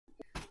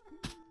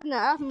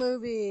FNAF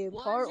movie,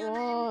 part your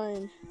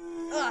name?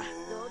 1. Ugh.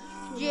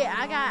 Yeah,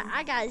 I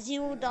got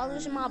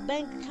 $0 in my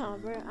bank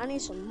account, bro. I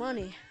need some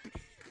money.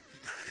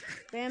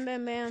 Bam,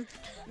 bam, bam.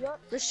 Yep.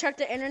 Let's check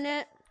the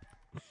internet.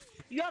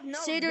 You have no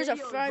See, there's a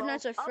videos, Five bro.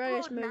 Nights at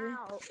Freddy's Upload movie.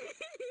 now.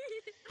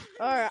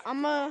 Alright,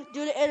 I'm gonna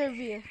do the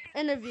interview.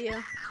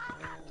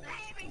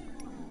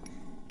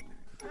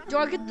 Do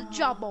I get the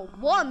job on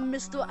one,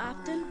 Mr.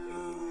 Afton?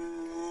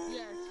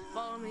 Yes,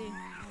 follow me.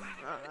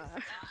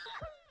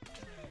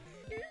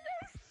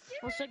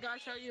 What's the guy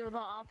show you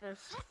about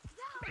office?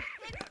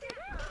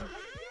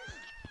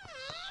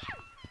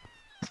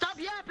 Stop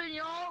yapping,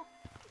 yo!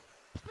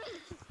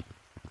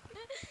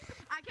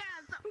 I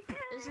can't stop.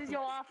 This is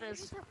your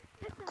office.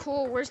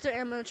 Cool, where's the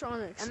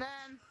animatronics? And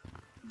then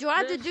Do I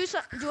have to do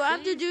some? Do I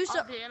have to do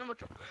some?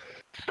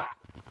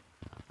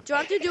 Do I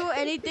have to do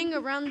anything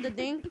around the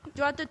thing?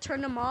 Do I have to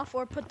turn them off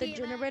or put the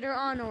generator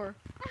on or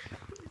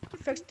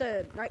fix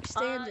the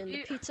nightstand and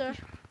the pizza?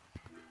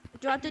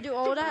 Do I have to do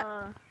all that?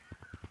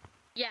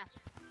 Yeah.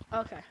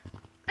 Okay.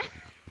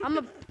 I'm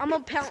a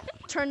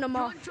turn them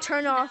off.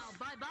 Turn off.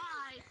 Bye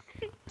bye.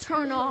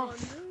 Turn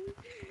off.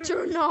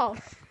 Turn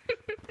off.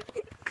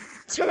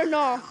 Turn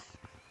off.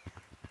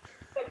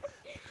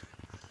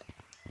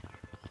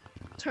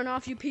 Turn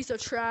off, you piece of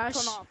trash.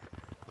 Turn off.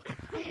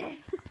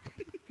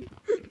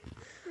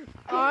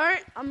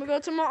 Alright, I'm gonna go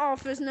to my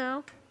office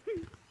now.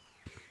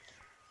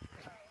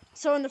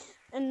 So in the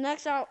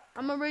next out,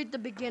 I'm gonna read the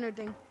beginner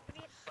thing.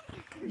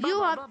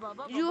 You have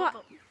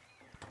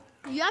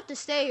to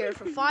stay here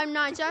for 5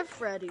 nights at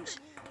Freddy's.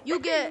 You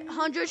get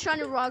 100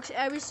 shiny rocks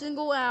every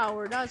single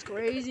hour. That's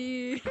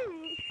crazy.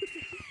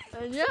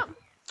 And yep,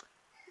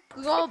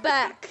 go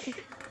back.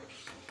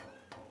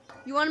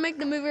 You want to make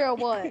the movie or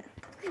what?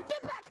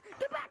 Get back!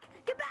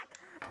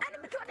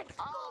 Animatronics!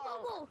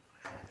 Go!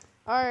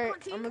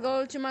 Alright, I'm gonna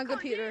go to my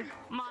computer.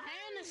 My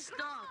hand is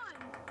stuck.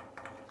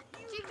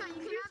 Chica, you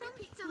can have the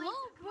pizza later.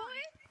 Boy.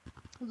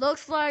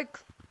 Looks like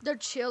they're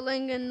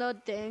chilling in the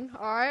thing.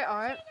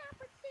 Alright.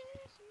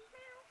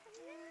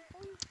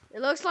 It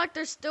looks like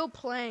they're still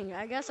playing.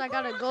 I guess I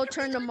gotta go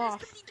turn them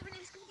off.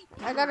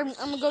 I'm gonna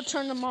go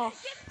turn them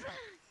off.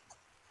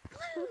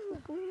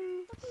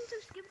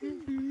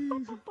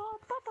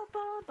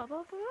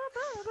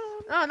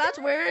 Oh, that's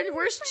weird.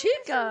 Where's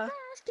Chica?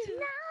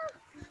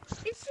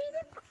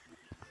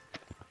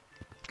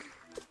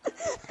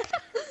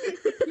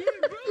 You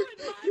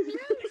ruined my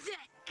music.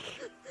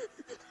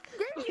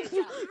 Then you just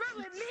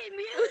ruined me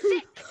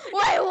music.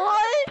 Wait,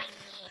 what?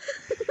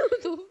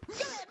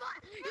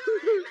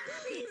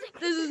 Music.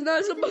 This is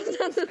not supposed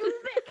to happen. It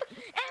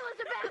was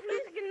the best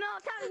music in all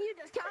time. You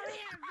just come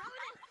here and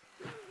ruin it.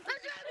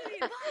 Let's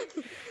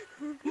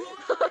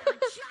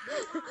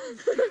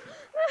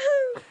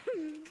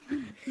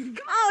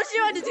Oh,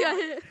 shit, I just got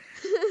hit.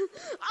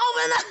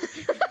 Open up.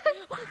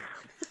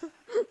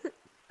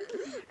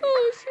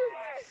 Oh,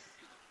 shit.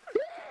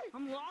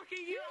 I'm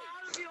locking you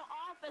out of your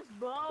office,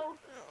 bro.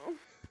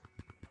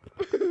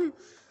 He's not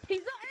in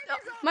his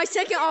office. My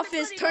second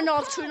office turned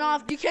off,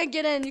 You can't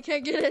get in.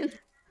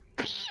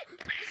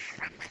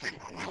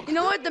 You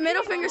know what? The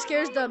middle finger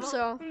scares them,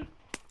 so.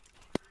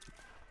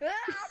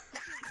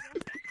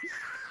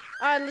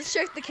 Alright, let's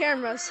check the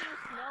cameras.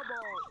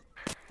 Snowball.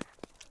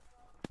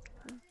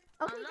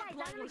 Okay,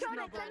 guys,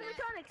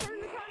 animatronics.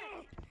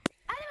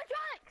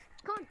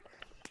 Come on.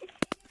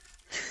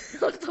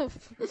 What the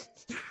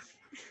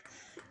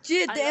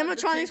Gee, the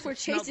animatronics were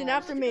chasing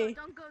after me.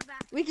 Don't go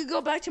back. We could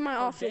go back to my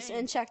office dang.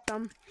 and check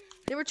them.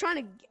 They were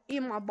trying to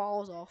eat my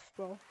balls off,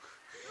 bro.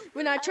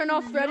 When I turned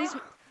off Freddy's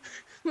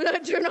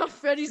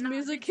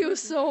music, he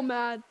was so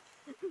mad.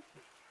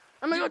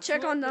 I'm gonna go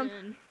check on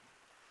them.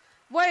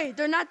 Wait,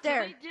 they're not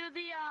there.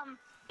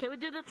 Can we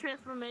do the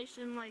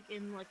transformation like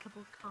in like a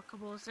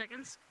couple of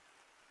seconds?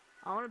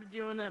 I want to be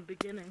doing that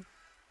beginning.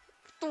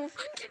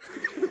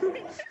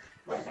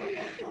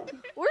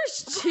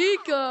 Where's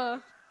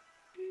Chica?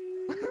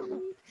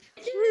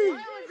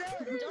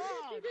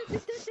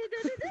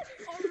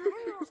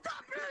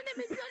 Stop ruining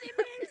me bloody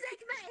music,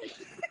 mate.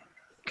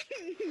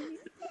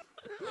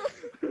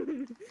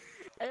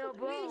 Hey,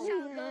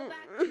 bro.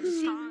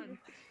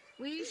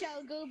 We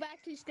shall go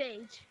back to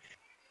stage.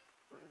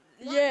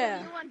 What do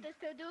Yeah. you want us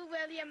to do,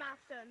 William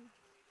Afton?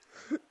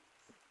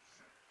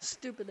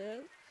 Stupid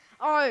ass.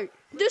 Alright,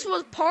 this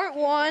was part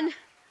 1.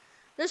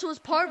 This was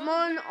part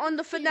 1 on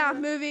the FNAF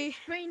movie.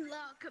 Train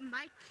lock,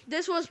 Mike.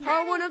 This was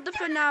part 1 of the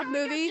FNAF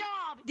movie.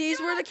 These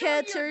were the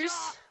characters.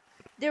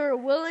 They were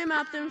William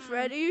Afton,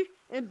 Freddy,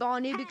 and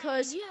Bonnie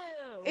because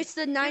it's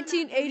the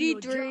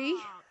 1983.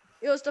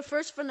 It was the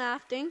first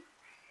FNAF thing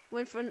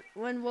when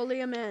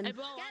William Hey, and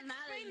bro, I'm mad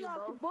at you,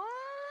 bro.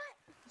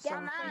 Yeah,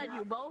 I'm mad at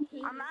you, bro.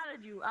 I'm mad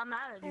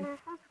at you.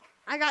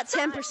 I got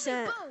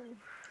 10%.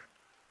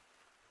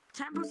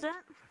 10%?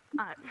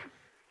 Alright.